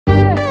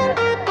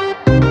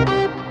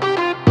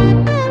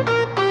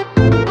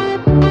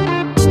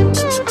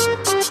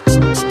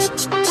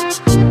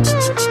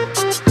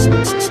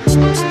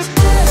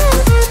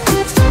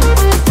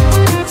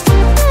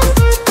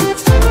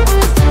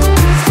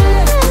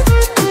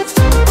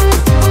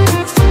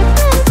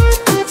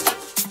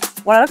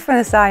What I look for in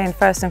a stallion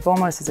first and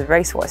foremost is a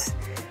racehorse.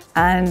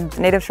 And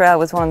Native Trail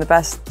was one of the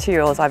best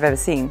 2-year-olds I've ever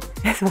seen.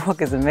 His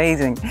walk is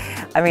amazing.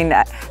 I mean,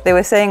 they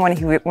were saying when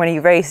he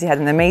raced, he had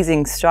an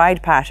amazing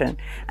stride pattern,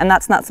 and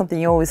that's not something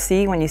you always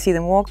see when you see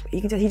them walk.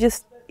 He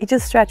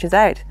just stretches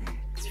out.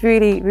 It's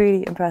really,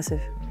 really impressive.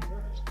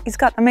 He's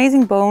got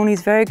amazing bone.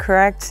 He's very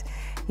correct.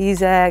 He's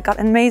got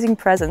an amazing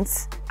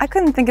presence. I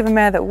couldn't think of a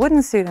mare that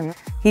wouldn't suit him.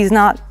 He's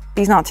not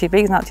too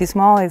big. He's not too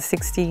small. He's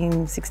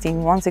 16'1",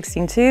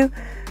 16'2".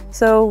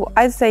 So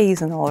I'd say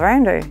he's an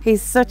all-rounder.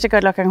 He's such a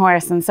good-looking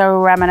horse and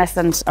so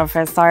reminiscent of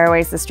his sire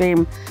Oasis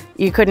Dream.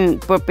 You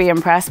couldn't but be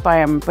impressed by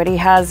him, but he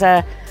has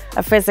a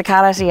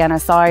physicality and a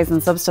size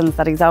and substance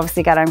that he's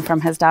obviously getting from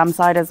his dam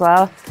side as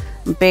well.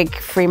 Big,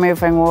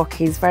 free-moving walk.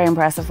 He's a very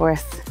impressive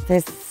horse.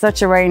 There's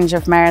such a range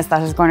of mares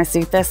that is going to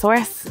suit this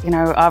horse. You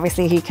know,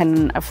 obviously he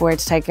can afford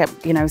to take up,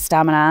 you know,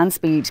 stamina and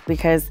speed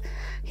because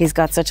he's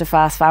got such a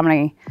fast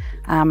family.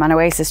 And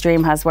Oasis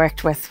Dream has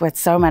worked with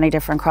so many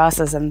different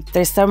crosses, and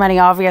there's so many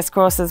obvious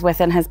crosses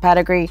within his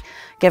pedigree,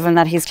 given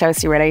that he's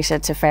closely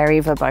related to Fair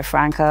Eva by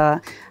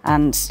Franca,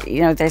 and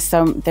you know there's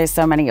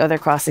so many other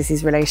crosses.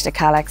 He's related to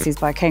Calyx, who's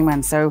by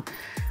Kingman. So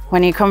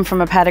when you come from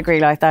a pedigree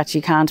like that,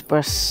 you can't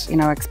but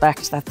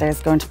expect that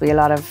there's going to be a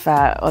lot of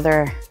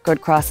other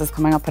good crosses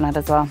coming up in it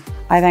as well.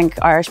 I think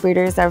Irish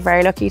breeders are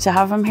very lucky to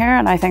have him here,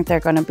 and I think they're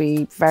going to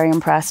be very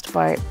impressed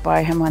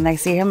by him when they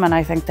see him, and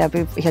I think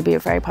he'll be a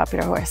very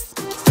popular horse.